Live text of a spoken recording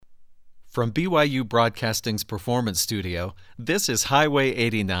From BYU Broadcasting's Performance Studio, this is Highway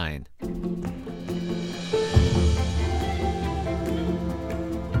 89.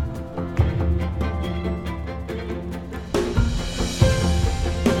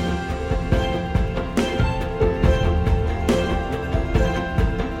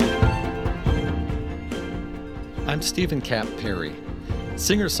 I'm Stephen Cap Perry.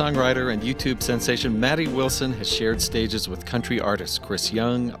 Singer-songwriter and YouTube sensation Maddie Wilson has shared stages with country artists Chris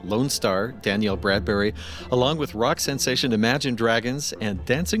Young, Lone Star, Danielle Bradbury, along with rock sensation Imagine Dragons and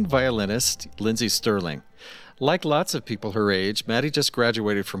dancing violinist Lindsey Stirling. Like lots of people her age, Maddie just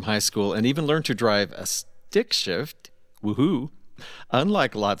graduated from high school and even learned to drive a stick shift. Woohoo!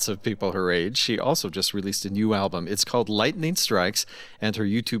 Unlike lots of people her age, she also just released a new album. It's called Lightning Strikes, and her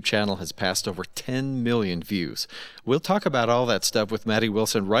YouTube channel has passed over 10 million views. We'll talk about all that stuff with Maddie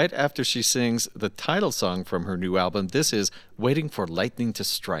Wilson right after she sings the title song from her new album. This is Waiting for Lightning to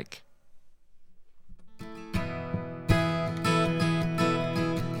Strike.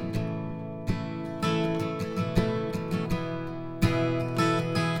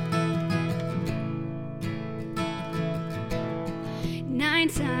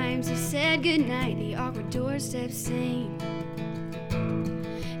 Times you said goodnight, the awkward doorstep sing,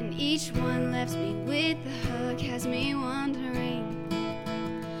 and each one left me with a hug, has me wondering,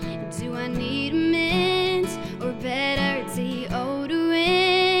 do I need a mint or better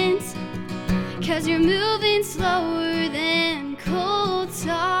deodorant? 'Cause you're moving slower than coal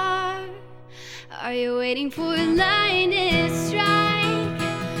tar. Are you waiting for lightning to strike,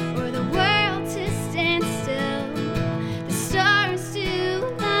 or the world to stand still, the stars to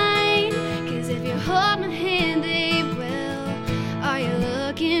hold my hand, they will. Are you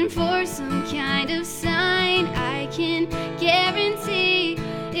looking for some kind of sign? I can guarantee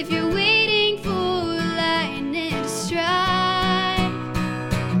if you're waiting for lightning to strike,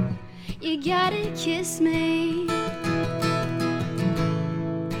 you gotta kiss me.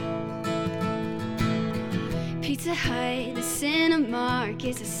 Pizza Hut, the Cinemark,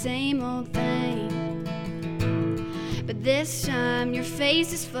 it's the same old thing. But this time your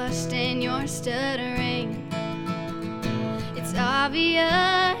face is flushed and you're stuttering. It's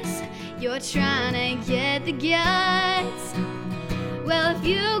obvious you're trying to get the guts. Well, if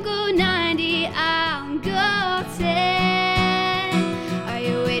you go 90, I'll go 10. Are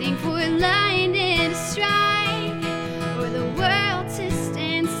you waiting for lightning to strike, or the world to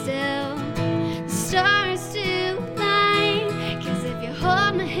stand still, the stars to align? 'Cause if you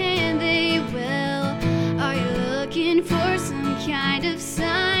hold my hand, they will. Are you looking for some kind of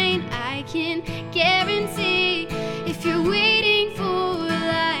sign? I can guarantee if you're waiting for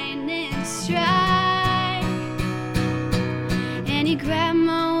lightning to strike. And you grab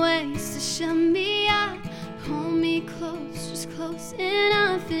my waist to shut me up, hold me close, just close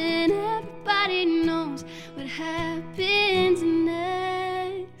enough, and everybody knows what happens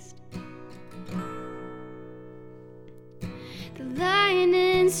next. The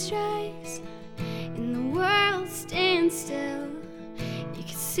lightning strikes and the world stands still. You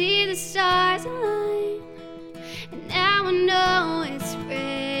can see the stars align, and now I know it's real.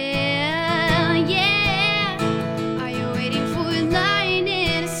 Yeah. Are you waiting for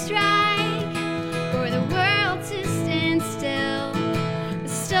lightning to strike, or the world to stand still, the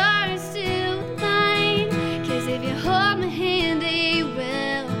stars to align? 'Cause if you hold my hand, they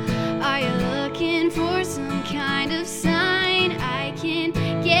will. Are you looking for some kind of sign? I can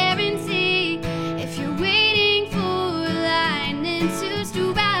guarantee if you're waiting for lightning to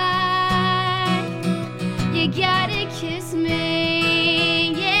strike, you gotta kiss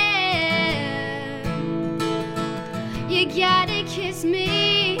me, yeah. You gotta kiss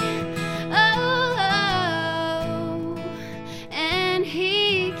me, oh, and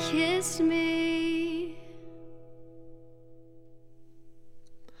he kissed me.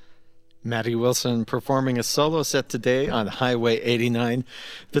 Maddie Wilson performing a solo set today on Highway 89.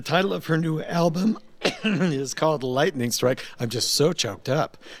 The title of her new album is called Lightning Strike. I'm just so choked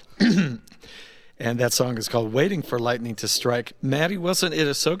up. And that song is called Waiting for Lightning to Strike. Maddie Wilson, it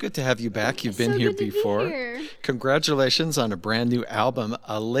is so good to have you back. You've been here before. Congratulations on a brand new album,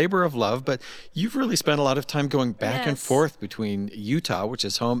 a labor of love, but you've really spent a lot of time going back and forth between Utah, which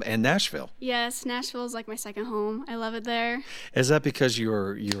is home, and Nashville. Yes, Nashville is like my second home. I love it there. Is that because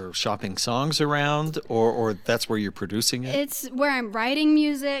you're shopping songs around, or that's where you're producing it? It's where I'm writing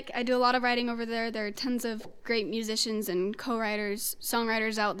music. I do a lot of writing over there. There are tons of great musicians and co-writers,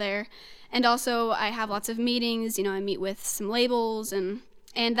 songwriters out there. And also I have lots of meetings. I meet with some labels, and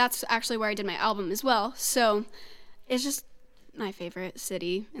that's actually where I did my album as well. So it's just my favorite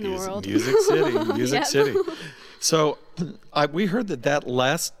city in the world. Music City. Music City. So we heard that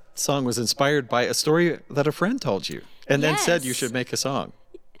last song was inspired by a story that a friend told you and then said you Yes. should make a song.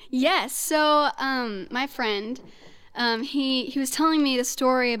 Yes. So, my friend, he was telling me the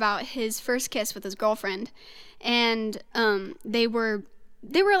story about his first kiss with his girlfriend, and they were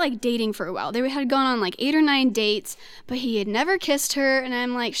like dating for a while. They had gone on like 8 or 9 dates, but he had never kissed her. And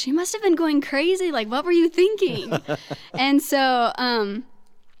I'm like, she must have been going crazy. Like, what were you thinking? and so,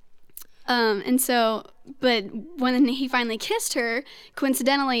 but when he finally kissed her,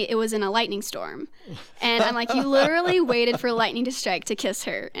 coincidentally, it was in a lightning storm. And I'm like, you literally waited for lightning to strike to kiss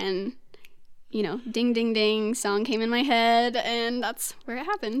her. And, ding, ding, ding, song came in my head, and that's where it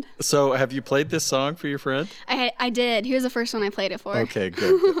happened. So have you played this song for your friend? I did. Here's the first one I played it for. Okay,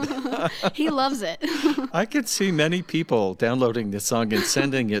 good. He loves it. I could see many people downloading this song and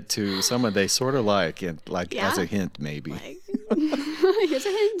sending it to someone they sort of like, and as a hint, maybe. Here's a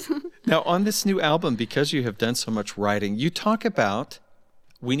hint. Now, on this new album, because you have done so much writing, you talk about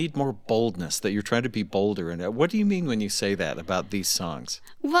we need more boldness, that you're trying to be bolder. And what do you mean when you say that about these songs?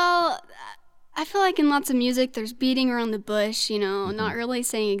 Well, I feel like in lots of music, there's beating around the bush, not really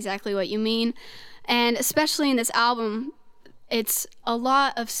saying exactly what you mean. And especially in this album, it's a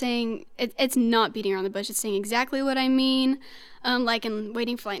lot of saying, it's not beating around the bush, it's saying exactly what I mean. Like in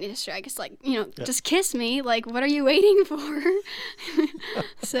Waiting for Lightning to Strike, it's like, just kiss me. Like, what are you waiting for?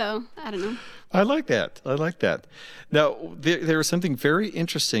 So, I don't know. I like that. Now, there was something very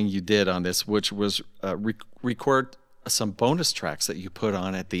interesting you did on this, which was record some bonus tracks that you put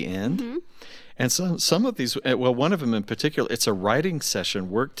on at the end. Mm-hmm. And some of these, well, one of them in particular, it's a writing session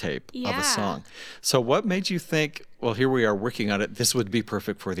work tape of a song. So what made you think, well, here we are working on it, this would be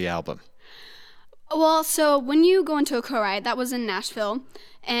perfect for the album? Well, so when you go into a co-write, that was in Nashville,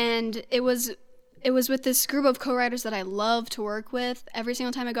 and it was with this group of co-writers that I love to work with. Every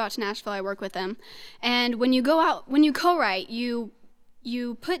single time I go out to Nashville, I work with them. And when you co-write, you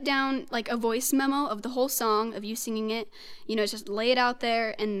put down like a voice memo of the whole song, of you singing it, just lay it out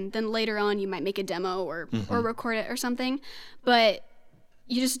there, and then later on you might make a demo or record it or something. But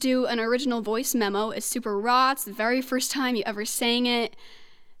you just do an original voice memo. It's super raw. It's the very first time you ever sang it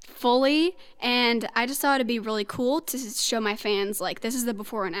fully, and I just thought it'd be really cool to show my fans, like, this is the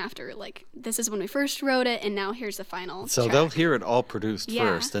before and after. Like, this is when we first wrote it, and now here's the final So track. they'll hear it all produced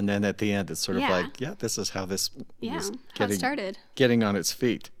first, and then at the end it's sort of like, this is how this was how it started. Getting on its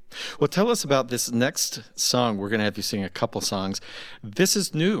feet. Well, tell us about this next song. We're going to have you sing a couple songs. This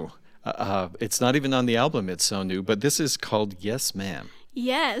is new. It's not even on the album, it's so new, but this is called Yes, Ma'am.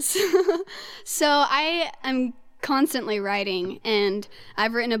 Yes. So I am constantly writing, and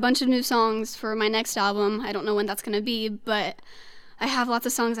I've written a bunch of new songs for my next album. I don't know when that's going to be, but I have lots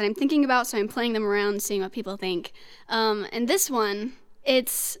of songs that I'm thinking about, so I'm playing them around, seeing what people think. And this one,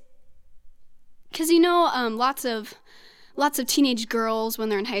 it's because lots of teenage girls, when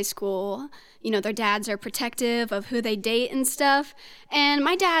they're in high school, their dads are protective of who they date and stuff, and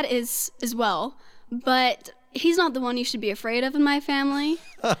my dad is as well, but he's not the one you should be afraid of in my family.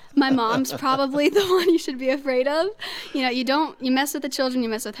 My mom's probably the one you should be afraid of. You mess with the children, you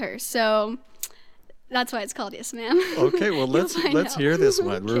mess with her. So that's why it's called Yes, Ma'am. Okay, well, let's hear this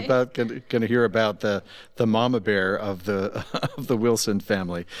one. Okay. We're about going to hear about the mama bear of the Wilson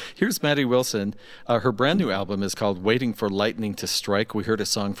family. Here's Maddie Wilson. Her brand new album is called Waiting for Lightning to Strike. We heard a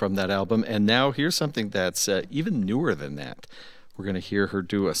song from that album, and now here's something that's even newer than that. We're going to hear her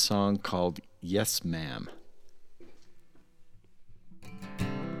do a song called Yes, Ma'am.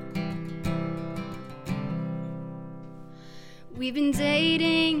 We've been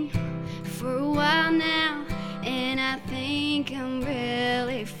dating for a while now, and I think I'm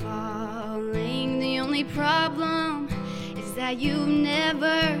really falling. The only problem is that you've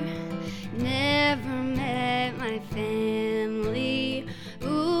never met my family.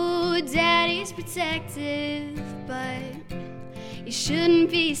 Ooh, Daddy's protective, but you shouldn't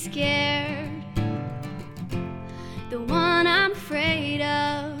be scared. The one I'm afraid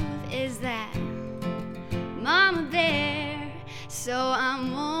of is that Mama Bear. So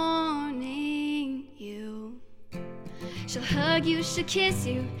I'm warning you. She'll hug you, she'll kiss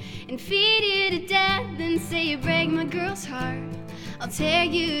you, and feed you to death, and say you break my girl's heart. I'll tear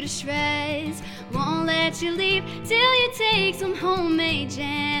you to shreds, won't let you leave till you take some homemade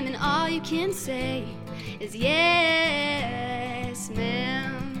jam, and all you can say is yes,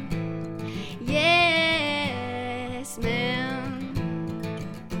 ma'am. Yes, ma'am.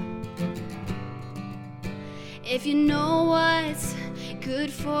 If you know what's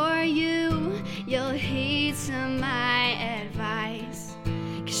good for you, you'll heed some of my advice.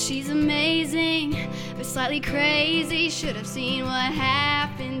 'Cause she's amazing, but slightly crazy. Should have seen what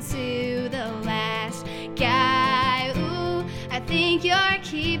happened to the last guy. Ooh, I think you're a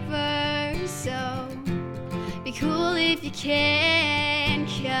keeper, so be cool if you can,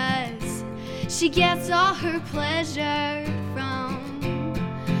 'cause she gets all her pleasure from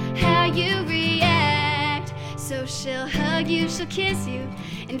how you react. So she'll hug you, she'll kiss you,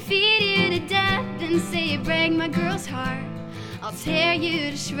 and feed you to death, and say you break my girl's heart. I'll tear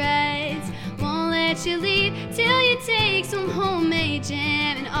you to shreds, won't let you leave till you take some homemade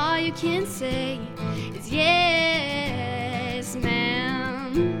jam, and all you can say is yes,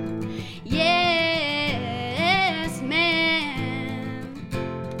 ma'am, yes, ma'am.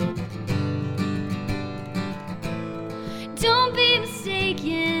 Don't be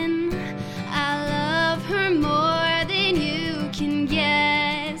mistaken, I love her more than you can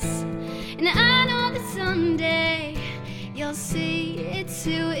guess, and I know that someday you'll see it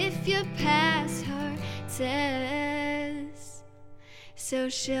too if you pass her test. So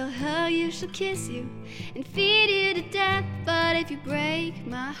she'll hug you, she'll kiss you, and feed you to death, but if you break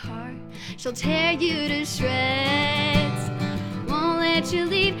my heart, she'll tear you to shreds. Won't let you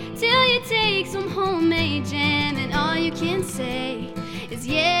leave till you take some homemade jam, and all you can say is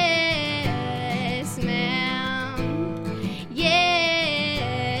yes, ma'am,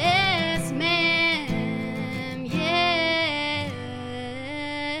 yes, ma'am, yes,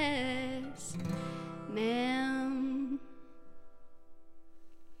 ma'am.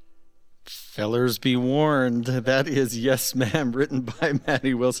 Fellers be warned. That is Yes Ma'am, written by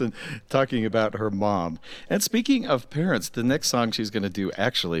Maddie Wilson, talking about her mom. And speaking of parents, the next song she's going to do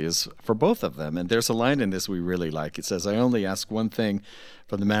actually is for both of them. And there's a line in this we really like. It says, I only ask one thing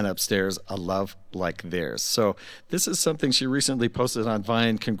from the man upstairs, a love like theirs. So this is something she recently posted on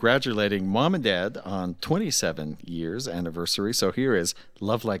Vine, congratulating mom and dad on 27 years anniversary. So here is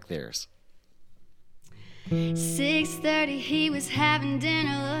Love Like Theirs. 6:30, he was having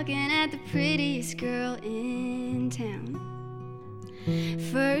dinner, looking at the prettiest girl in town.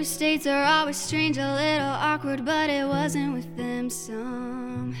 First dates are always strange, a little awkward, but it wasn't with them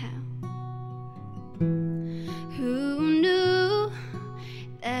somehow. Who knew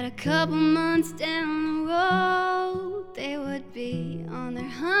that a couple months down the road they would be on their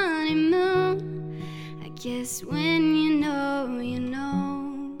honeymoon? I guess when you know, you know.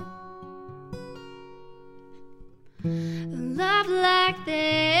 Love like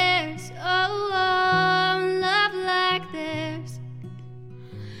theirs, oh, oh, love like theirs.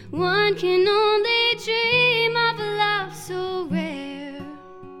 One can only dream of a love so rare.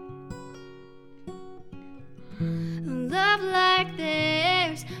 Love like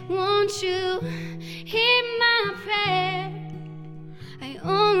theirs, won't you hear my prayer? I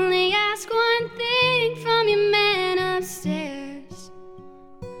only ask one thing from your man upstairs,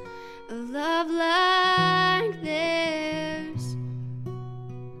 a love like theirs.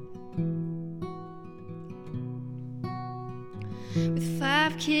 With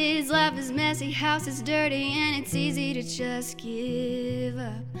 5 kids, life is messy, house is dirty, and it's easy to just give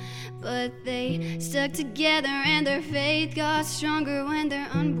up. But they stuck together and their faith got stronger when their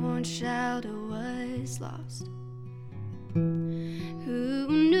unborn child was lost. Who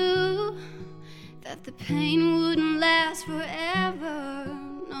knew that the pain wouldn't last forever?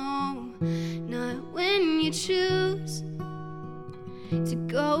 No, not when you choose to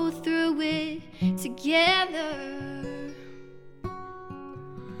go through it together.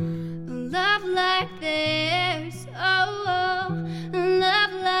 Love like theirs, oh, oh,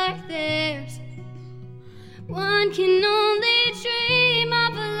 love like theirs. One can only dream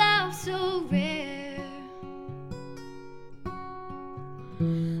of a love so rare.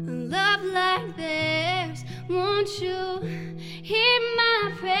 Love like theirs, won't you hear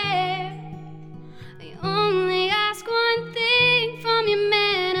my prayer? I only ask one thing from your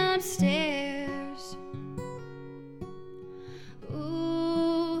man upstairs.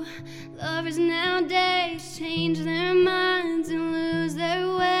 Ooh, lovers nowadays change their minds and lose their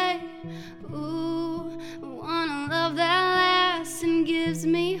way. Ooh, I wanna love that lasts and gives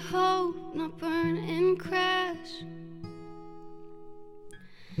me hope, not burn and crash.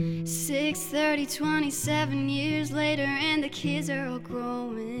 6:30, 27 years later, and the kids are all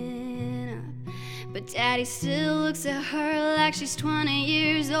growing up. But daddy still looks at her like she's 20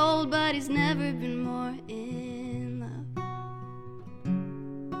 years old, but he's never been more in love.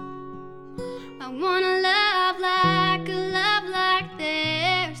 I wanna love like a love like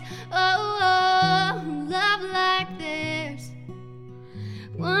theirs, oh, oh, love like theirs.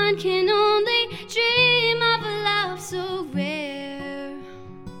 One can only dream of a love so rare.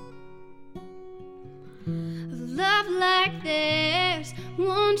 Love like theirs,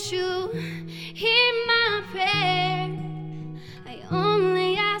 won't you hear my prayer? I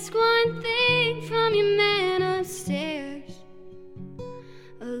only ask one thing from your man upstairs,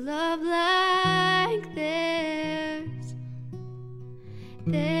 love like theirs.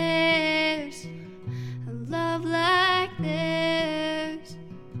 There's a love like theirs.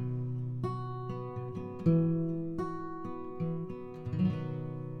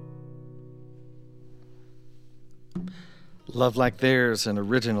 Love Like Theirs, an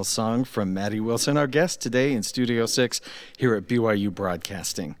original song from Maddie Wilson, our guest today in Studio 6 here at BYU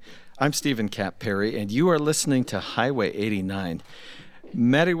Broadcasting. I'm Stephen Cap Perry, and you are listening to Highway 89.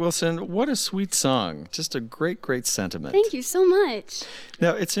 Maddie Wilson, what a sweet song. Just a great, great sentiment. Thank you so much.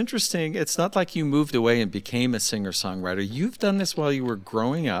 Now, it's interesting. It's not like you moved away and became a singer-songwriter. You've done this while you were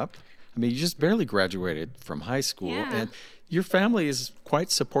growing up. I mean, you just barely graduated from high school. Yeah. And your family is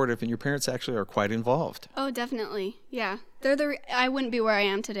quite supportive, and your parents actually are quite involved. Oh, definitely. Yeah. I wouldn't be where I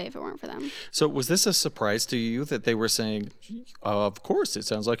am today if it weren't for them. So was this a surprise to you that they were saying, of course, it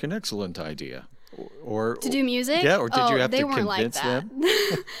sounds like an excellent idea? Or to do music? Yeah, or did you have they to weren't convince like that. them?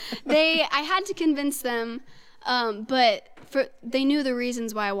 I had to convince them, but they knew the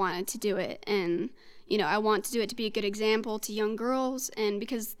reasons why I wanted to do it. And, you know, I want to do it to be a good example to young girls. And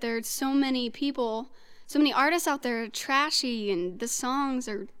because there's so many people, so many artists out there trashy, and the songs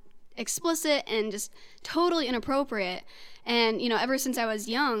are explicit and just totally inappropriate. And, you know, ever since I was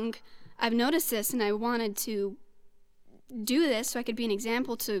young, I've noticed this, and I wanted to do this so I could be an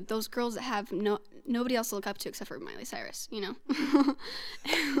example to those girls that have nobody else to look up to except for Miley Cyrus, you know?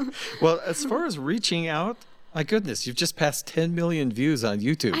 Well, as far as reaching out, my goodness, you've just passed 10 million views on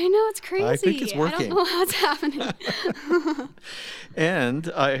YouTube. I know, it's crazy. I think it's working. I don't know how it's happening. And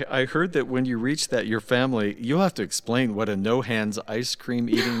I heard that when you reach that, your family, you'll have to explain what a no-hands ice cream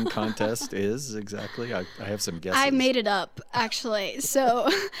eating contest is exactly. I have some guesses. I made it up, actually. So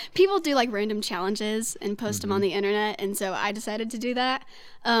people do like random challenges and post them on the internet. And so I decided to do that,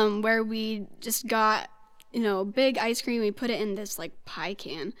 where we just got, you know, big ice cream. We put it in this like pie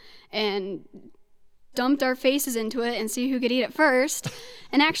can and dumped our faces into it and see who could eat it first.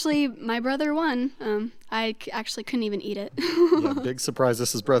 And actually, my brother won. I actually couldn't even eat it. Yeah, big surprise.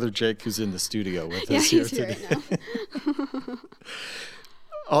 This is Brother Jake, who's in the studio with us here he's here today. right now.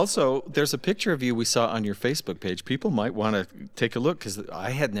 Also, there's a picture of you we saw on your Facebook page. People might want to take a look, because I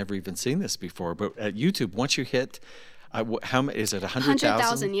had never even seen this before. But at YouTube, once you hit, how many is it?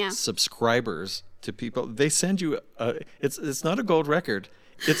 100,000 yeah. subscribers to people. They send you. It's not a gold record.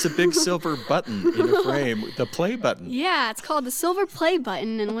 It's a big silver button in a frame, the play button. Yeah, it's called the silver play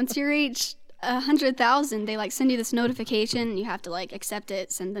button. And once you reach 100,000, they like send you this notification. You have to like accept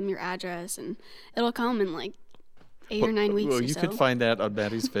it, send them your address, and it'll come in like 8 or 9 weeks. Well, or you so. could find that on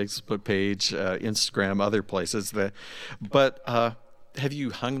Maddie's Facebook page, Instagram, other places. But have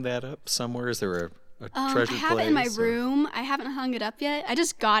you hung that up somewhere? Is there a treasure I have place? it in my room. I haven't hung it up yet. I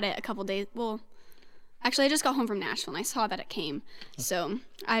just got it a couple days. Well, actually, I just got home from Nashville, and I saw that it came. So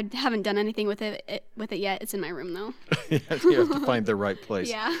I haven't done anything with it yet. It's in my room, though. You have to find the right place.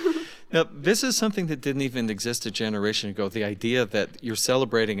 Yeah. Now, this is something that didn't even exist a generation ago, the idea that you're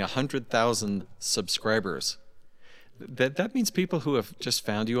celebrating 100,000 subscribers. That means people who have just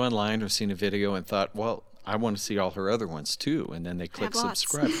found you online or seen a video and thought, well, I want to see all her other ones too, and then they click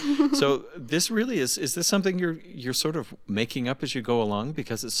subscribe. So this really is this something you're sort of making up as you go along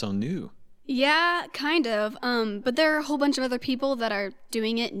because it's so new? Yeah, kind of. But there are a whole bunch of other people that are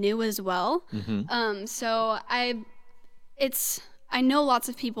doing it new as well. Mm-hmm. So I know lots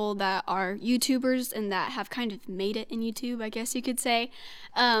of people that are YouTubers and that have kind of made it in YouTube, I guess you could say.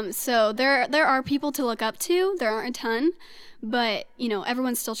 So there are people to look up to. There aren't a ton, but you know,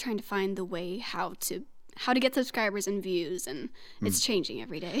 everyone's still trying to find the way how to get subscribers and views, and it's changing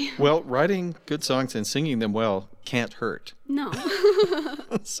every day. Well, writing good songs and singing them well can't hurt. No.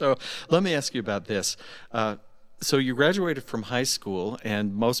 So let me ask you about this. So you graduated from high school,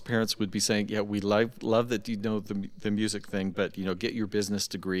 and most parents would be saying, yeah, we love that you know the music thing, but you know, get your business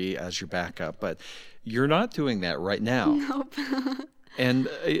degree as your backup. But you're not doing that right now. Nope. And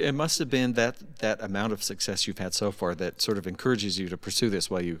it must have been that amount of success you've had so far that sort of encourages you to pursue this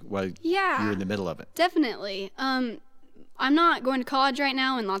while you're in the middle of it. Definitely. I'm not going to college right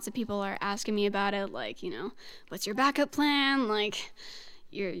now, and lots of people are asking me about it, like, you know, what's your backup plan? Like,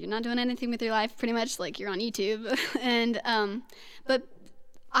 you're not doing anything with your life, pretty much, like you're on YouTube. And but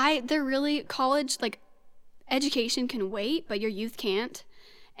they're really, college, like, education can wait, but your youth can't.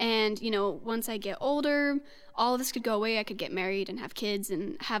 And, you know, once I get older, all of this could go away. I could get married and have kids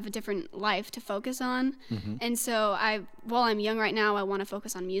and have a different life to focus on. Mm-hmm. And so while I'm young right now, I want to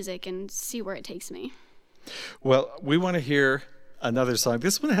focus on music and see where it takes me. Well, we want to hear another song.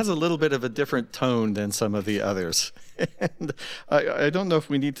 This one has a little bit of a different tone than some of the others. And I don't know if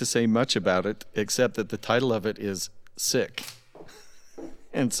we need to say much about it, except that the title of it is Sick.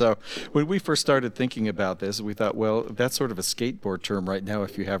 And so when we first started thinking about this, we thought, well, that's sort of a skateboard term right now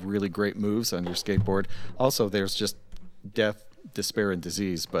if you have really great moves on your skateboard. Also, there's just death, despair, and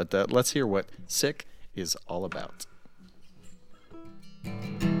disease. But let's hear what Sick is all about.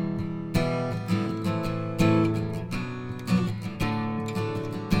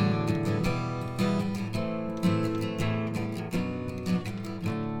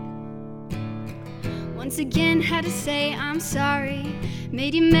 Once again had to say I'm sorry.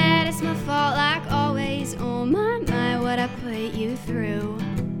 Made you mad, it's my fault like always. Oh my, what I put you through.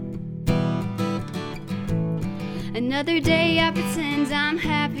 Another day I pretend I'm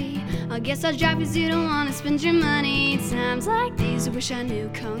happy. I guess I'll drop 'cause you don't wanna spend your money. Times like these, I wish I knew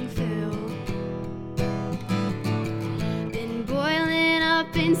Kung Fu. Been boiling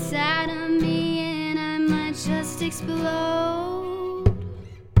up inside of me and I might just explode.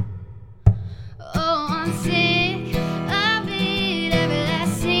 Oh, I'm sick of it,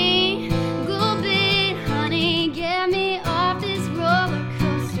 everlasting. Go bit, honey, get me off this roller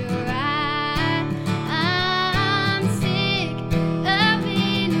coaster ride. I'm sick of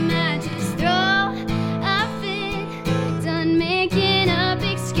it, might just throw a fit. Done making up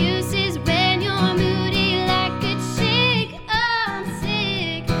excuses when you're moody like a chick. I'm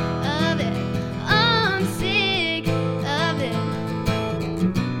sick of it, I'm sick of it.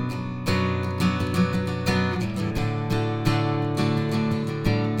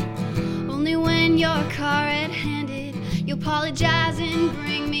 Your car red-handed, you apologize and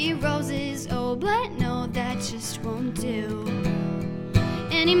bring me roses. Oh, but no, that just won't do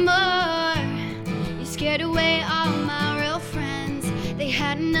anymore. You scared away all my real friends. They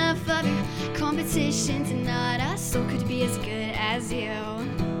had enough other competitions, and not a soul could be as good as you.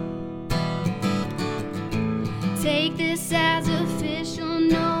 Take this as official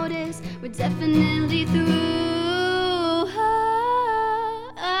notice, we're definitely through.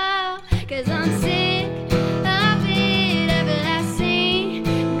 'Cause I'm sick of it, everlasting.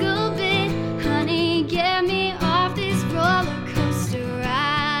 Go bit, honey, get me off this roller coaster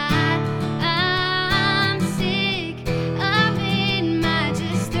ride. I'm sick of it, might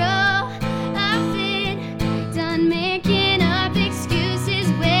just throw a fit. Done making up excuses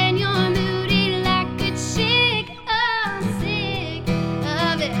when you're moody like a chick. I'm sick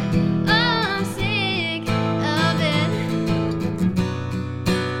of it, I'm sick of it.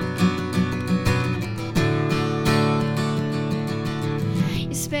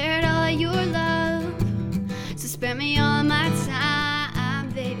 You spared all your love, so spare me all my time,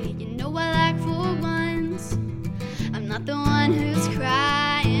 baby. You know I like for once, I'm not the one who's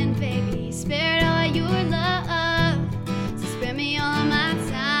crying, baby. You spared all your love, so spare me all my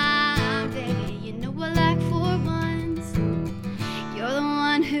time, baby. You know I like for once, you're the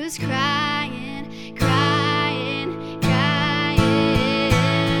one who's crying, crying, crying.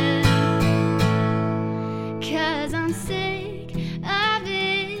 'Cause I'm sick of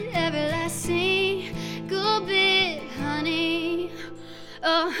it, everlasting. Go bit, honey.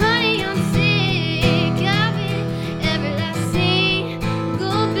 Oh, honey, I'm sick of it, everlasting.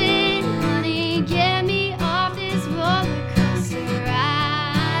 Go bit, honey. Get me off this roller coaster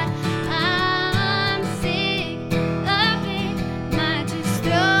ride. I'm sick of it, might just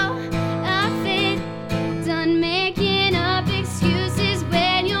throw a fit. Done making up excuses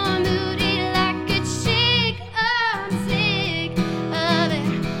when you're moody like a chick. I'm sick of it,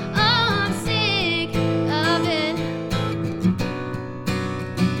 oh, I'm sick of it.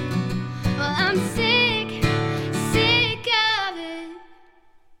 Well, I'm sick, sick of it.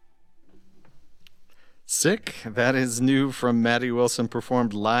 Sick, that is new from Maddie Wilson,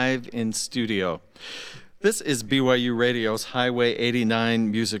 performed live in studio. This is BYU Radio's Highway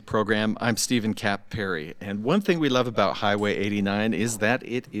 89 music program. I'm Stephen Cap Perry. And one thing we love about Highway 89 is that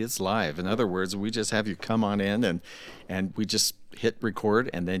it is live. In other words, we just have you come on in and we just hit record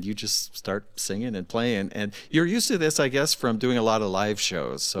and then you just start singing and playing. And you're used to this, I guess, from doing a lot of live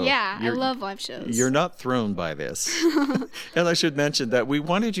shows. So Yeah, I love live shows. You're not thrown by this. And I should mention that we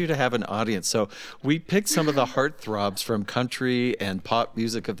wanted you to have an audience. So we picked some of the heartthrobs from country and pop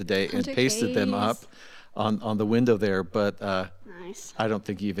music of the day and Hunter pasted them Hayes. up on the window there, but Nice. I don't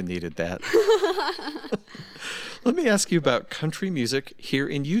think you even needed that. Let me ask you about country music here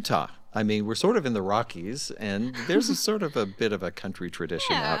in Utah. I mean, we're sort of in the Rockies, and there's a sort of a bit of a country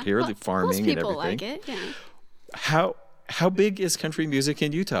tradition out here, the farming and everything. Most people like it, yeah. How big is country music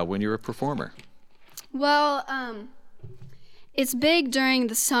in Utah when you're a performer? Well, it's big during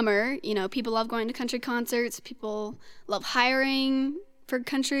the summer. You know, people love going to country concerts. People love hiring for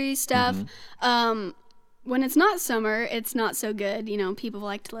country stuff. When it's not summer, it's not so good. You know, people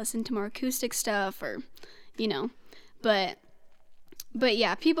like to listen to more acoustic stuff or, you know. But But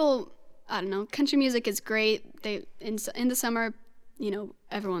yeah, people, I don't know, country music is great. They in the summer,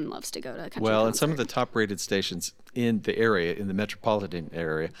 everyone loves to go to a country concert. And some of the top-rated stations in the area, in the metropolitan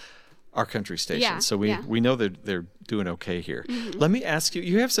area, are country stations. Yeah, so we know that they're doing okay here. Mm-hmm. Let me ask you,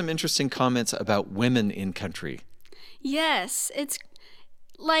 you have some interesting comments about women in country. Yes, it's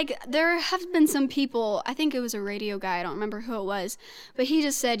like there have been some people, I think it was a radio guy, I don't remember who it was, but he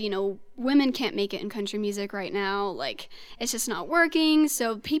just said, women can't make it in country music right now, like it's just not working.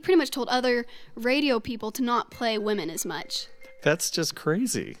 So he pretty much told other radio people to not play women as much. That's just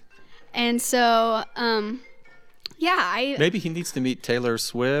crazy. And so, maybe he needs to meet Taylor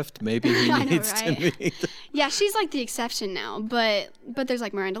Swift. Maybe he needs to meet. Yeah, she's like the exception now. But there's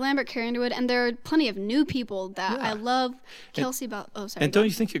like Miranda Lambert, Carrie Underwood, and there are plenty of new people that I love. Kelsey And don't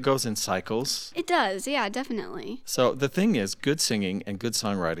you think it goes in cycles? It does, yeah, definitely. So the thing is, good singing and good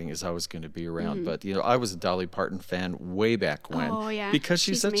songwriting is always going to be around. But I was a Dolly Parton fan way back when. Oh yeah, because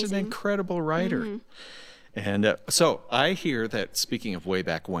she's such amazing. An incredible writer. Mm-hmm. And so I hear that, speaking of way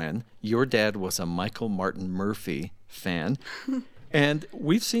back when, your dad was a Michael Martin Murphey fan. And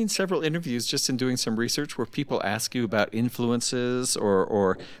we've seen several interviews just in doing some research where people ask you about influences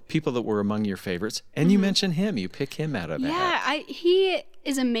or people that were among your favorites. And you mention him. You pick him out of that. Yeah, he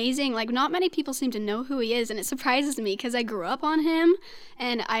is amazing. Like, not many people seem to know who he is. And it surprises me because I grew up on him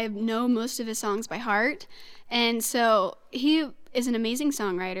and I know most of his songs by heart. And so he is an amazing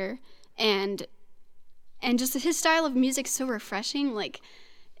songwriter. And just his style of music is so refreshing. Like,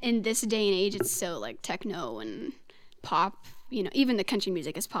 in this day and age, it's so, like, techno and pop. Even the country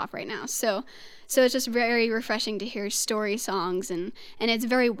music is pop right now. So it's just very refreshing to hear story songs, and it's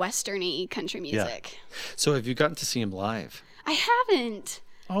very Western-y country music. Yeah. So have you gotten to see him live? I haven't.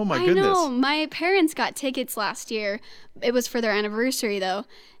 Oh, my goodness. I know. My parents got tickets last year. It was for their anniversary, though.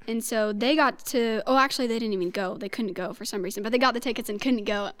 And so they got to, actually, they didn't even go. They couldn't go for some reason, but they got the tickets and couldn't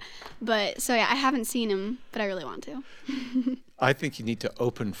go. But, so yeah, I haven't seen him, but I really want to. I think you need to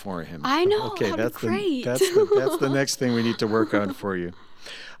open for him. I know. Okay, that's great. That's the next thing we need to work on for you.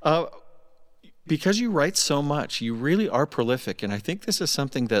 Because you write so much, you really are prolific. And I think this is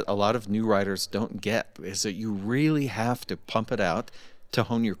something that a lot of new writers don't get, is that you really have to pump it out to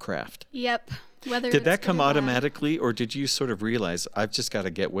hone your craft. Yep. Did that come automatically, or did you sort of realize, I've just got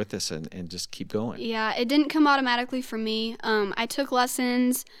to get with this and just keep going? Yeah, it didn't come automatically for me. I took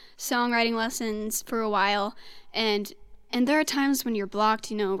lessons, songwriting lessons for a while, and there are times when you're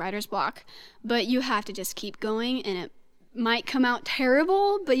blocked, writer's block, but you have to just keep going, and it might come out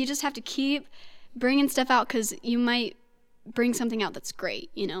terrible, but you just have to keep bringing stuff out because you might bring something out that's great,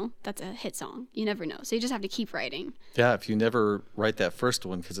 that's a hit song. You never know. So you just have to keep writing. Yeah, if you never write that first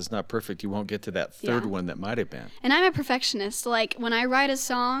one because it's not perfect, you won't get to that third one that might have been. And I'm a perfectionist. Like, when I write a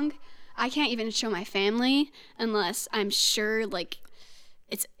song, I can't even show my family unless I'm sure, like,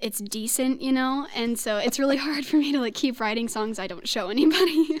 it's decent, And so it's really hard for me to, like, keep writing songs I don't show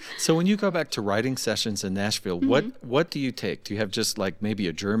anybody. So when you go back to writing sessions in Nashville, what do you take? Do you have just, like, maybe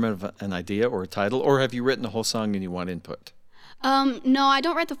a germ of an idea or a title, or have you written the whole song and you want input? No, I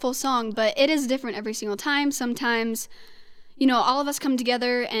don't write the full song, but it is different every single time. Sometimes, all of us come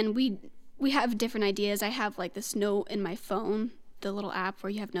together and we have different ideas. I have, like, this note in my phone, the little app where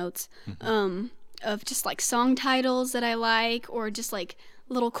you have notes, of just, like, song titles that I like, or just, like,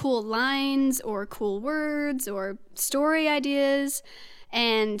 little cool lines or cool words or story ideas,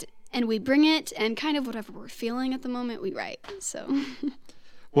 and we bring it, and kind of whatever we're feeling at the moment we write. So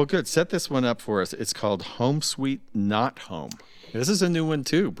well, good. Set this one up for us. It's called Home Sweet Not Home. This is a new one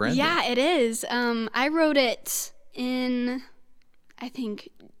too, Brandon. Yeah, it is. I wrote it in, I think,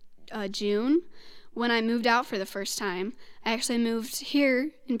 June, when I moved out for the first time. I actually moved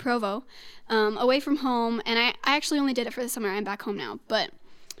here in Provo, away from home, and I actually only did it for the summer. I'm back home now, but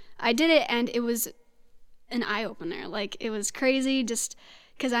I did it, and it was an eye-opener. Like, it was crazy just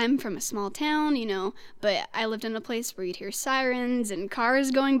because I'm from a small town, but I lived in a place where you'd hear sirens and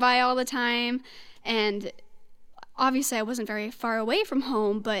cars going by all the time, and obviously I wasn't very far away from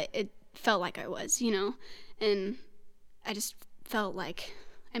home, but it felt like I was, and I just felt like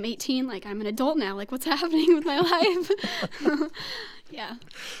I'm 18, like I'm an adult now, like what's happening with my life? Yeah.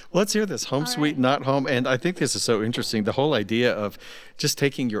 Let's hear this, Home Sweet Not Home. And I think this is so interesting, the whole idea of just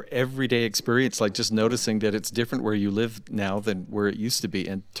taking your everyday experience, like just noticing that it's different where you live now than where it used to be,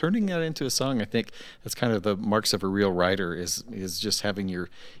 and turning that into a song. I think that's kind of the marks of a real writer, is just having your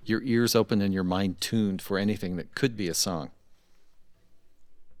ears open and your mind tuned for anything that could be a song.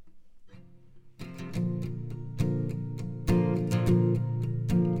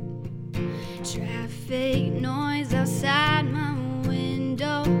 Traffic noise outside my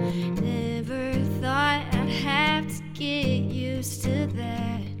window. Never thought I'd have to get used to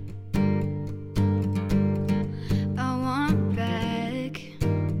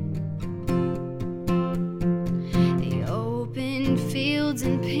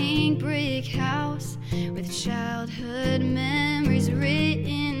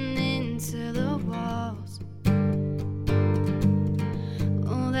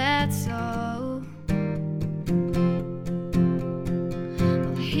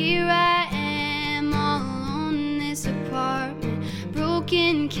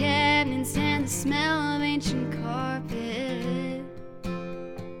broken cabinets and the smell of ancient carpet.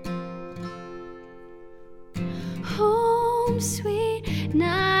 Home, sweet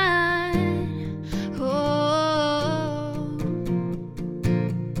night. Oh,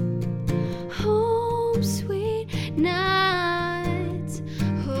 home, sweet night.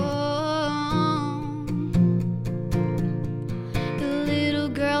 Home. The little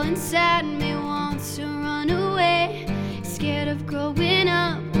girl inside me wants to run away, scared of growing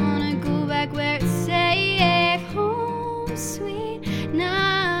up, wanna go back where it's safe. Home, sweet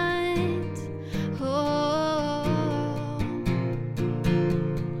night. Oh,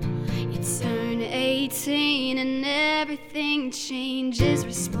 you turn 18 and everything changes.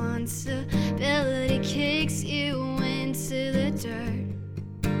 Responsibility kicks you into the dirt,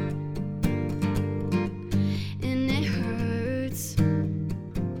 and it hurts.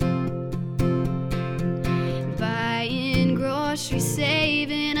 Buying groceries,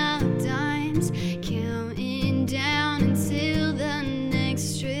 saving up dimes, counting down until the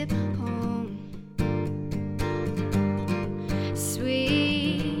next trip home.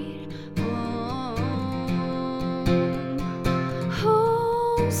 Sweet home.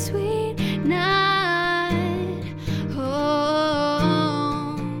 Home, sweet night.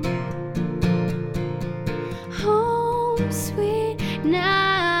 Home. Home, sweet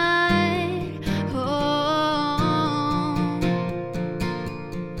night. Home.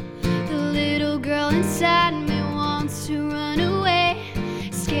 The little girl inside me wants to run away,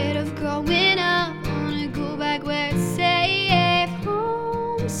 scared of growing up, wanna go back where it's safe.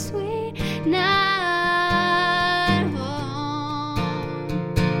 Home, sweet night. Home.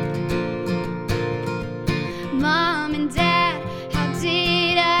 Mom and Dad, how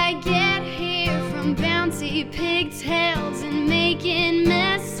did I get here? From bouncy pigtails and making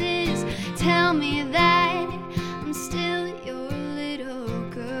messes. Tell me that I'm still your little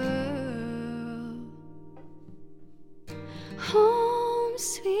girl. Home,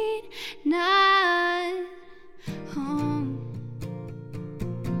 sweet night. Home.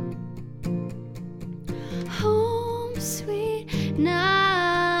 Home, sweet night.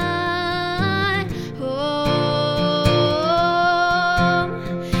 Home.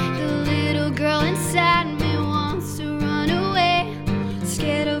 The little girl inside me wants to run away,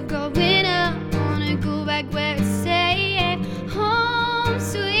 scared of growing up, wanna go back where it's safe. Home,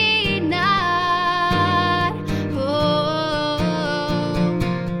 sweet night. Home.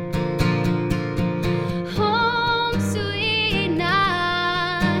 Home, sweet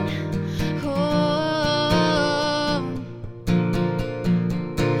night. Home.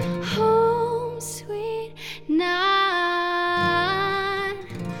 Home, sweet night.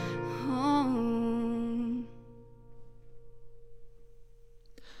 Home.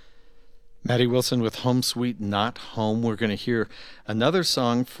 Maddie Wilson with Home Sweet Not Home. We're going to hear another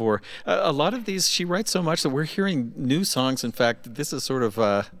song for a lot of these. She writes so much that we're hearing new songs. In fact, this is sort of,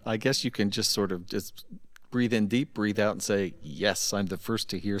 I guess you can just sort of just breathe in deep, breathe out, and say, yes, I'm the first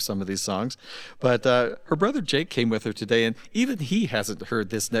to hear some of these songs. But her brother Jake came with her today, and even he hasn't heard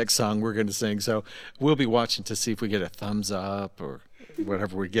this next song we're going to sing. So we'll be watching to see if we get a thumbs up or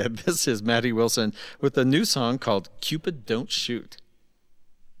whatever we get. This is Maddie Wilson with a new song called Cupid Don't Shoot.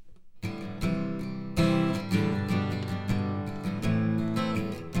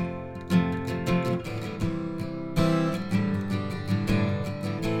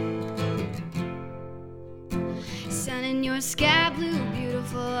 Sun in your sky blue,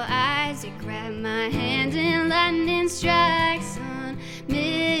 beautiful eyes. You grab my hand and lightning strikes,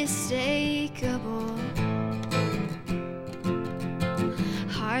 unmistakable.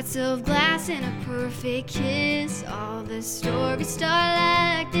 Hearts of glass and a perfect kiss. All the stories start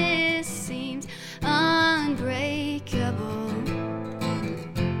like this, seems unbreakable.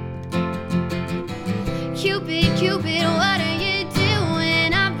 Cupid, Cupid, what are you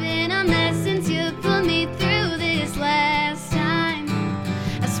doing? I've been a mess since you put me through this last time.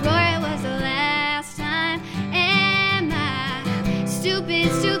 I swore it was the last time. Am I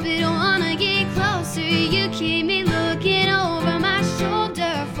stupid, stupid, wanna get closer? You keep me looking over my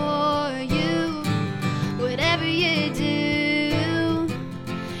shoulder for you. Whatever you do,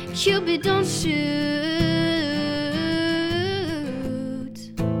 Cupid don't shoot.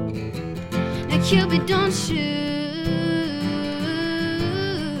 Now Cupid don't shoot.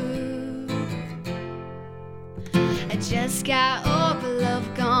 I just got over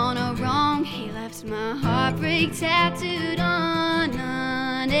love gone wrong. He left my heartbreak tattooed on,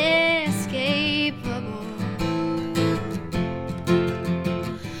 unescapable.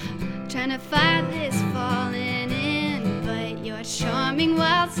 Trying to fight this falling in, but your charming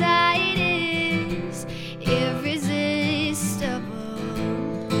wild side is irresistible.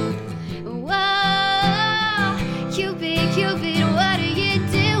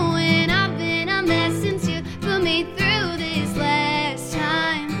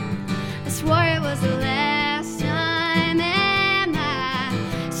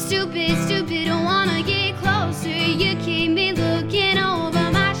 Stupid, stupid, don't wanna get closer. You keep me looking over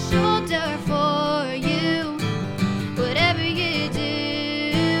my shoulder for you. Whatever you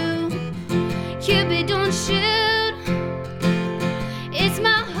do, Cupid, don't shoot. It's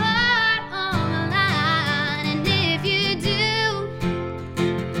my heart on the line, and if you do,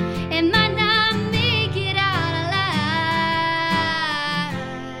 it might not make it out alive.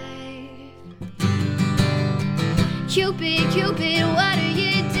 Cupid, Cupid, what are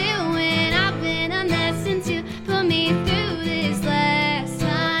you doing? I've been a mess since you put me through this last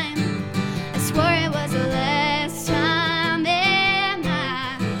time. I swore it was the last time. Am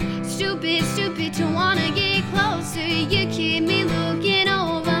I stupid, stupid to wanna get closer? You keep me looking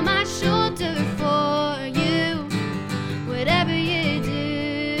over my shoulder for you. Whatever you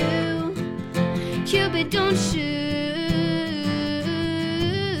do, Cupid, don't shoot.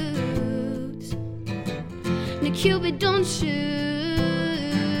 No, Cupid, don't shoot.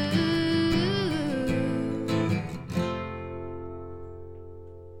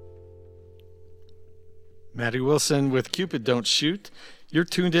 Maddie Wilson with Cupid Don't Shoot. You're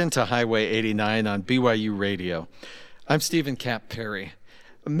tuned in to Highway 89 on BYU Radio. I'm Stephen Cap Perry.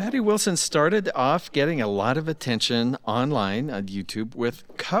 Maddie Wilson started off getting a lot of attention online on YouTube with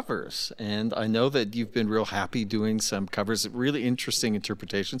covers. And I know that you've been real happy doing some covers, really interesting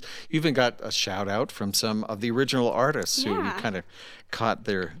interpretations. You even got a shout out from some of the original artists who Yeah. kind of caught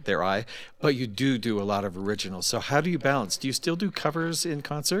their eye. But you do a lot of originals. So how do you balance? Do you still do covers in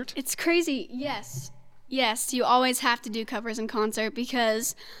concert? It's crazy. Yes. Yes, you always have to do covers in concert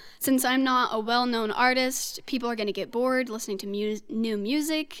because since I'm not a well-known artist, people are going to get bored listening to new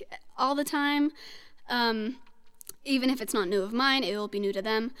music all the time. Even if it's not new of mine, it will be new to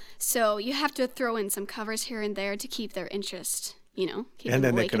them. So you have to throw in some covers here and there to keep their interest, keep And them then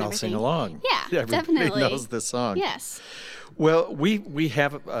they awake can and all sing everything. along. Yeah, Everybody definitely. knows the song. Yes. Well, we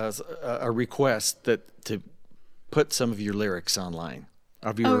have a request that to put some of your lyrics online.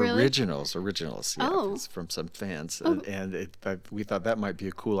 Of your really? originals, yeah, Oh. it's from some fans, and we thought that might be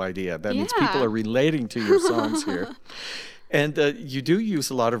a cool idea. That means Yeah. people are relating to your songs here. And you do use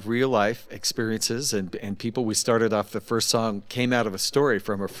a lot of real life experiences and people. We started off, the first song came out of a story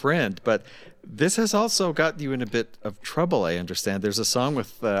from a friend, but this has also got you in a bit of trouble, I understand. There's a song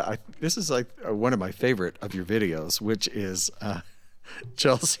with, this is like one of my favorite of your videos, which is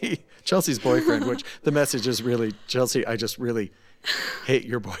Chelsea's boyfriend, which the message is really, Chelsea, I just really hate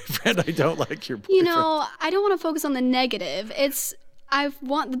your boyfriend. I don't like your boyfriend. I don't want to focus on the negative. I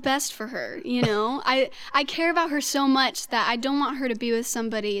want the best for her, I care about her so much that I don't want her to be with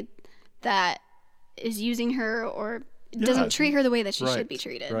somebody that is using her or doesn't treat her the way that she should be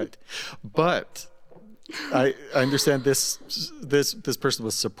treated. Right. But I understand this person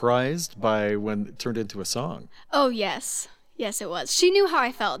was surprised by when it turned into a song. Oh, yes. Yes, it was. She knew how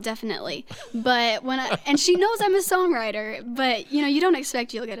I felt, definitely. But and she knows I'm a songwriter, but you don't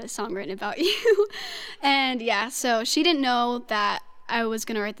expect you'll get a song written about you. And yeah, so she didn't know that I was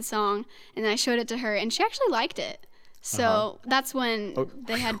going to write the song, and I showed it to her, and she actually liked it. So that's when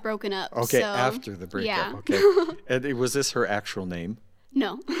they had broken up. Okay, so, after the breakup. Yeah. Okay. And was this her actual name?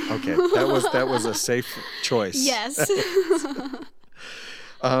 No. Okay, that was a safe choice. Yes.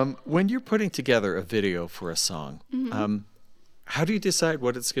 When you're putting together a video for a song, how do you decide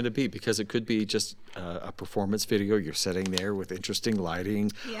what it's going to be? Because it could be just a performance video. You're sitting there with interesting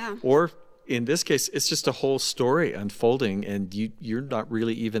lighting. Yeah. Or in this case, it's just a whole story unfolding, and you're not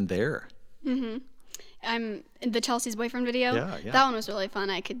really even there. I'm the Chelsea's boyfriend video. Yeah. That one was really fun.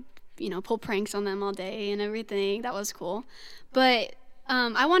 I could, pull pranks on them all day and everything. That was cool. But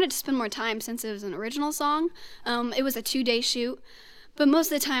I wanted to spend more time since it was an original song. It was a 2-day shoot. But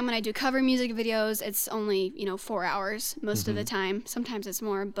most of the time when I do cover music videos, it's only, 4 hours most of the time. Sometimes it's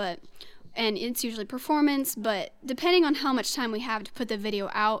more, and it's usually performance. But depending on how much time we have to put the video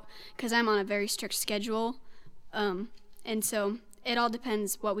out, because I'm on a very strict schedule, and so it all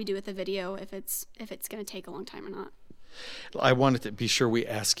depends what we do with the video, if it's going to take a long time or not. I wanted to be sure we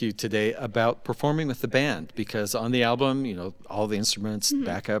ask you today about performing with the band, because on the album, all the instruments,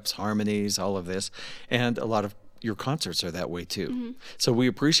 backups, harmonies, all of this, and a lot of your concerts are that way too. So we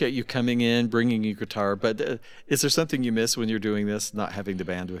appreciate you coming in, bringing your guitar, but is there something you miss when you're doing this, not having the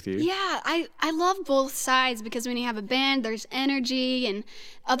band with you? Yeah, I love both sides, because when you have a band, there's energy and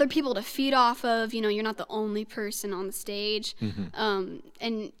other people to feed off of. You're not the only person on the stage, and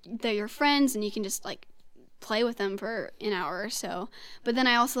they're your friends, and you can just play with them for an hour or so. But then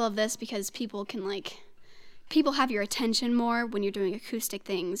I also love this because people have your attention more when you're doing acoustic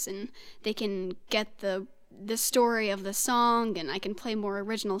things, and they can get the story of the song, and I can play more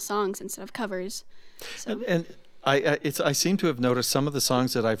original songs instead of covers. So. And I seem to have noticed some of the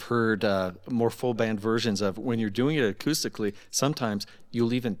songs that I've heard more full band versions of. When you're doing it acoustically, sometimes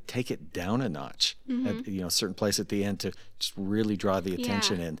you'll even take it down a notch at a certain place at the end to just really draw the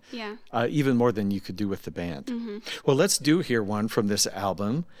attention in. Yeah. Even more than you could do with the band. Well, let's hear one from this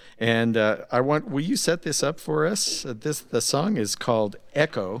album, and will you set this up for us? The song is called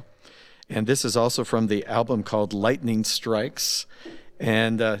Echo, and this is also from the album called Lightning Strikes.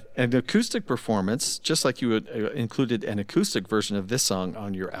 And an acoustic performance, just like you had included an acoustic version of this song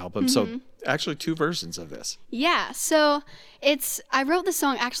on your album. So actually 2 versions of this. Yeah, so I wrote the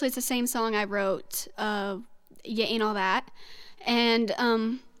song, actually it's the same song I wrote, Yeah Ain't All That.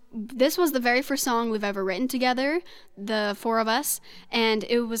 And this was the very first song we've ever written together, the 4 of us, and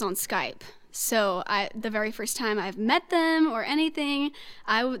it was on Skype. So the very first time I've met them or anything,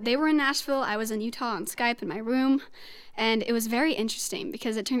 they were in Nashville, I was in Utah on Skype in my room. And it was very interesting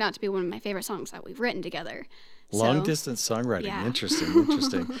because it turned out to be one of my favorite songs that we've written together. Long distance songwriting. Yeah.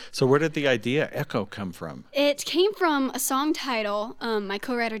 Interesting. So where did the idea Echo come from? It came from a song title my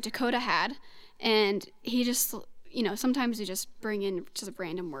co-writer Dakota had. And he just, sometimes we just bring in just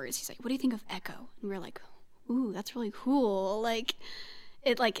random words. He's like, what do you think of Echo? And we're like, ooh, that's really cool.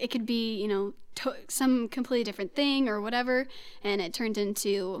 It could be, some completely different thing or whatever. And it turned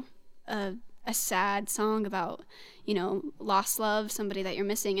into a sad song about, lost love, somebody that you're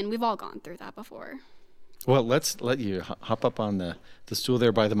missing, and we've all gone through that before. Well, let's let you hop up on the stool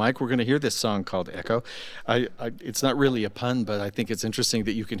there by the mic. We're going to hear this song called Echo. It's not really a pun, but I think it's interesting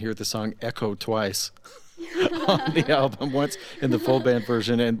that you can hear the song Echo twice on the album, once in the full band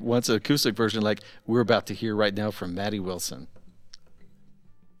version and once an acoustic version like we're about to hear right now from Maddie Wilson.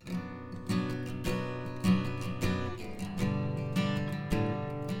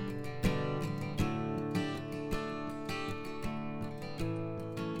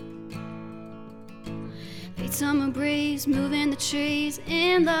 Summer breeze moving the trees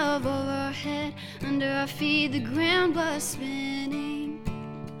in love overhead. Under our feet the ground was spinning,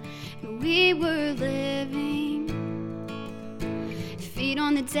 and we were living. Feet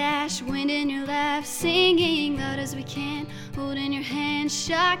on the dash, wind in your lap, singing loud as we can, holding your hand,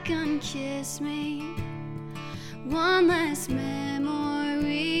 shotgun kiss me. One last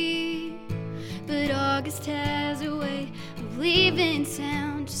memory, but August has a way of leaving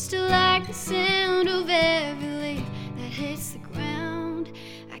town, just like the sound of every leaf that hits the ground.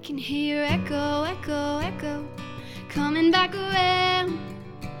 I can hear echo, echo, echo, coming back around.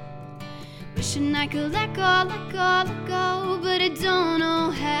 Wishing I could let go, let go, let go, but I don't know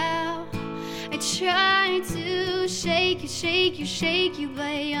how. I try to shake you, shake you, shake you,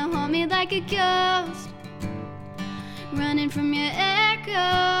 but you haunt me like a ghost. Running from your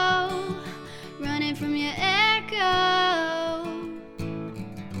echo, running from your echo.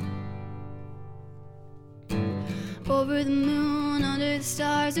 Over the moon, under the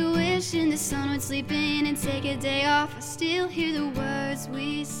stars, wishing the sun would sleep in and take a day off. I still hear the words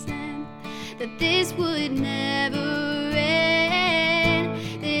we sang, that this would never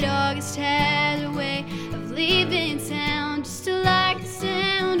end, that August has a way of leaving town, just like the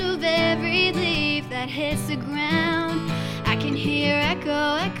sound of every leaf that hits the ground. I can hear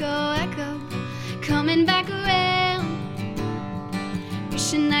echo, echo, echo, coming back around.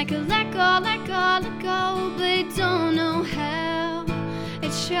 Wishing I could let go, let go, let go, but I don't know how. I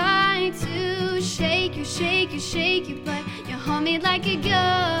try to shake you, shake you, shake you, but you haunt me like a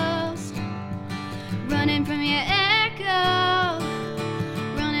ghost. Running from your echo,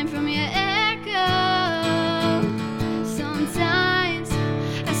 running from your echo. Sometimes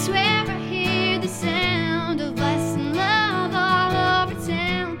I swear I hear the sound of less than love all over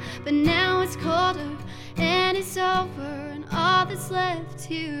town, but now it's colder and it's over, and all that's left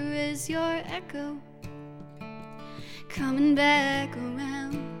here is your echo, coming back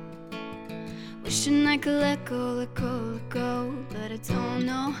around. Wishing I could let go, let go, let go, but I don't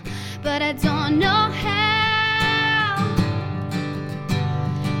know, but I don't know how.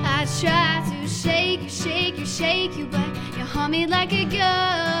 I try to shake you, shake you, shake you, but you haunt me like a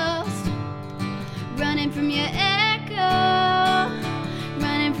ghost. Running from your echo,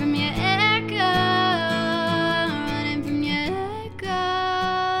 running from your echo, running from your echo.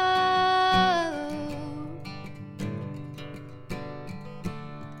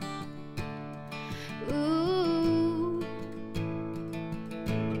 Ooh,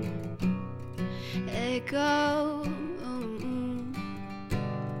 echo.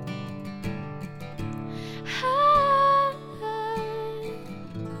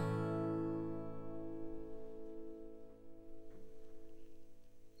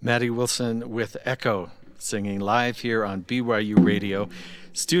 Maddie Wilson with Echo, singing live here on BYU Radio,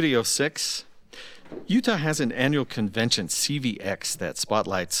 Studio 6. Utah has an annual convention, CVX, that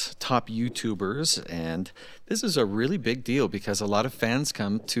spotlights top YouTubers, and this is a really big deal because a lot of fans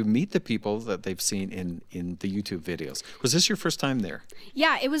come to meet the people that they've seen in the YouTube videos. Was this your first time there?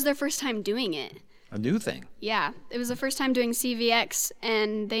 Yeah, it was their first time doing it. A new thing? Yeah, it was the first time doing CVX,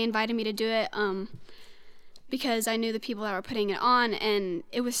 and they invited me to do it because I knew the people that were putting it on, and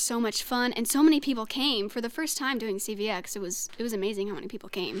it was so much fun, and so many people came for the first time doing CVX. It was amazing how many people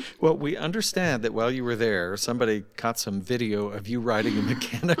came. Well, we understand that while you were there, somebody caught some video of you riding a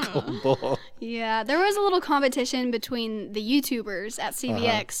mechanical bull. Yeah, there was a little competition between the YouTubers at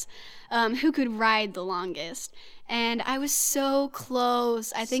CVX who could ride the longest. And I was so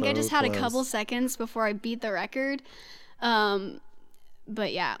close. I think I just had a couple seconds before I beat the record.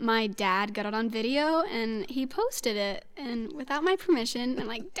 But yeah, my dad got it on video and he posted it. And without my permission, I'm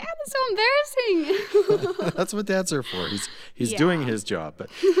like, Dad, that's so embarrassing. That's what dads are for. He's doing his job. But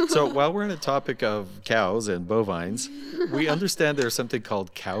so while we're on the topic of cows and bovines, we understand there's something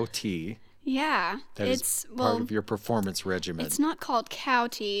called cow tea. Yeah, it's part of your performance regimen. It's not called cow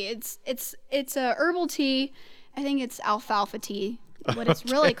tea. It's a herbal tea. I think it's alfalfa tea, what it's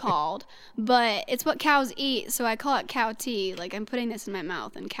really called. But it's what cows eat, so I call it cow tea. Like, I'm putting this in my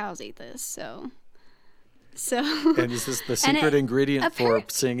mouth, and cows eat this, so. And is this the secret ingredient for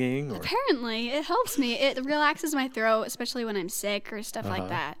singing? Or? Apparently, it helps me. It relaxes my throat, especially when I'm sick or stuff like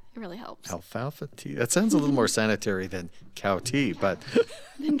that. It really helps. Alfalfa tea. That sounds a little more sanitary than cow tea, but.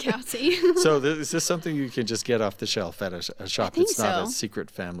 Than cow tea. So is this something you can just get off the shelf at a shop? It's not a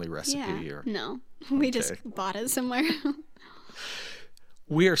secret family recipe? Yeah. No, we just bought it somewhere.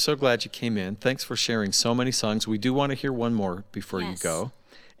 We are so glad you came in. Thanks for sharing so many songs. We do want to hear one more before you go.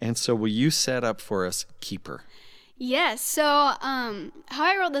 And so will you set up for us Keeper? Yes. So how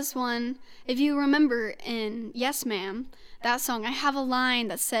I wrote this one, if you remember in Yes Ma'am, that song, I have a line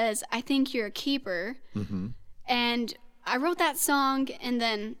that says, I think you're a keeper. Mm-hmm. And I wrote that song, and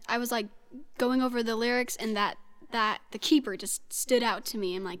then I was like going over the lyrics, and that the keeper just stood out to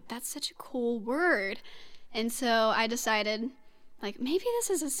me. I'm like, that's such a cool word. And so I decided, like, maybe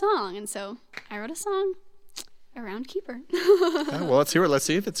this is a song. And so I wrote a song around keeper. Well, let's hear it. Let's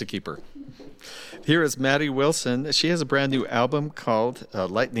see if it's a keeper. Here is Maddie Wilson. She has a brand new album called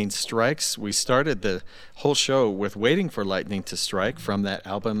Lightning Strikes. We started the whole show with Waiting for Lightning to Strike from that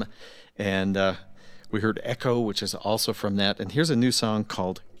album. And we heard Echo, which is also from that. And here's a new song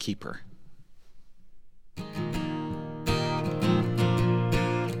called Keeper.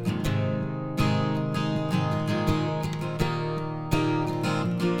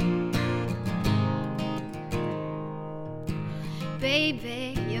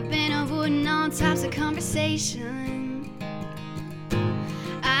 Baby, you've been avoiding all types of conversation.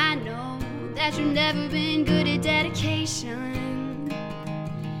 I know that you've never been good at dedication,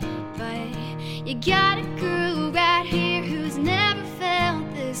 but you got a girl right here who's never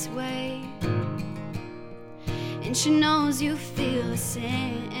felt this way, and she knows you feel the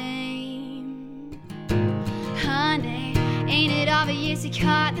same. Honey, ain't it obvious you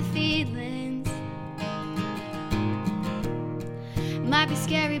caught the feeling? Might be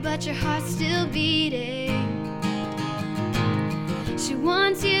scary, but your heart's still beating. She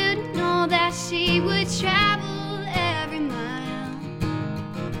wants you to know that she would travel every mile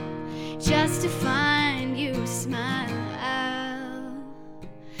just to find you smile.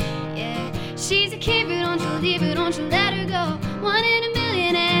 Yeah, she's a keeper, don't you leave her, don't you let her go. 1 in a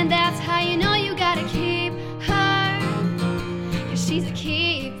million, and that's how you know you gotta keep her. 'Cause she's a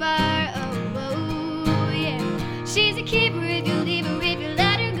keeper, oh, oh, yeah. She's a keeper if you leave her.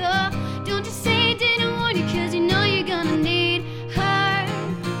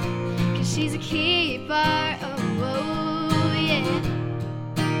 She's a keeper, oh, oh, yeah.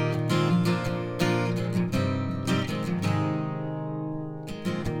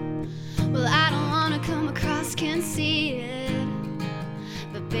 Well, I don't wanna come across conceited,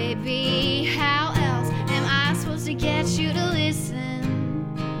 but baby, how else am I supposed to get you to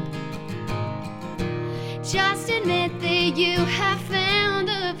listen? Just admit that you have found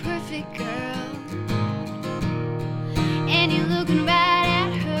a perfect girl, and you're looking right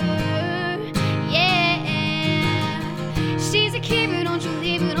at her. She's a keeper, don't you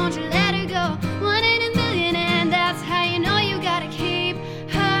leave her, don't you let her go. 1 in a million, and that's how you know you gotta keep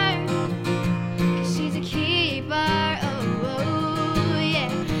her. 'Cause she's a keeper, oh, oh, yeah.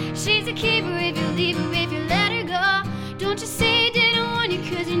 She's a keeper if you leave her, if you let her go. Don't you say you didn't warn you,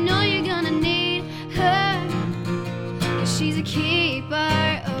 'cause you know you're gonna need her. 'Cause she's a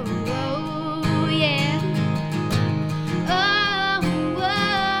keeper, oh, oh.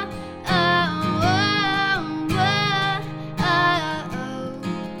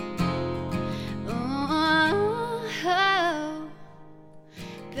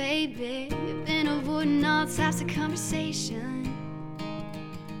 baby, you've been avoiding all types of conversation.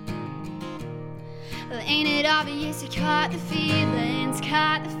 Well, ain't it obvious you caught the feelings,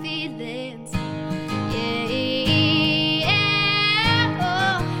 caught the feelings? Yeah,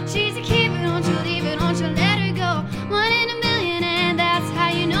 oh, she's a keeper, don't you leave her, don't you let her go. 1 in a million, and that's how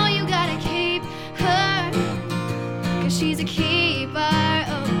you know you gotta keep her. 'Cause she's a keeper,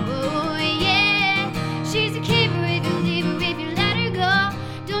 oh, yeah. She's a keeper if you leave her, if you let her go.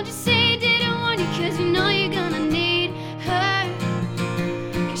 Don't you say you didn't warn you, 'cause you know you're gonna need her.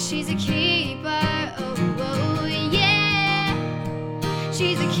 'Cause she's a keeper, oh, yeah.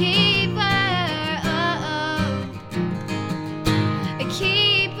 She's a keeper, a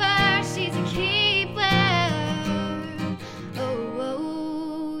keeper, she's a keeper,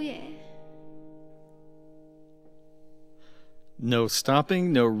 oh, yeah. No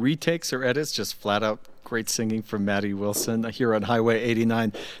stopping, no retakes or edits, just flat out great singing from Maddie Wilson here on Highway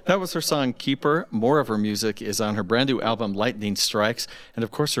 89. That was her song Keeper. More of her music is on her brand new album Lightning Strikes. And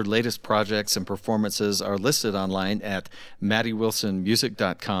of course, her latest projects and performances are listed online at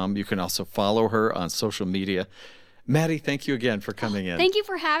MaddieWilsonMusic.com. You can also follow her on social media. Maddie, thank you again for coming in. Thank you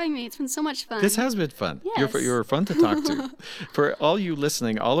for having me. It's been so much fun. This has been fun. Yes. You're fun to talk to. For all you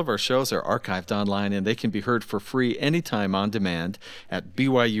listening, all of our shows are archived online and they can be heard for free anytime on demand at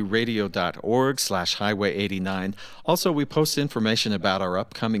byuradio.org/highway89. Also, we post information about our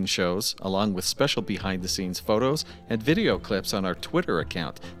upcoming shows along with special behind-the-scenes photos and video clips on our Twitter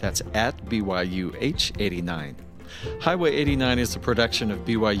account. That's at BYUH89. Highway 89 is a production of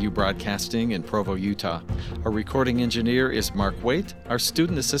BYU Broadcasting in Provo, Utah. Our recording engineer is Mark Waite, our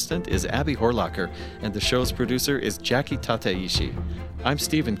student assistant is Abby Horlacher, and the show's producer is Jackie Tataishi. I'm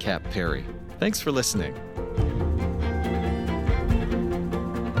Stephen Cap Perry. Thanks for listening.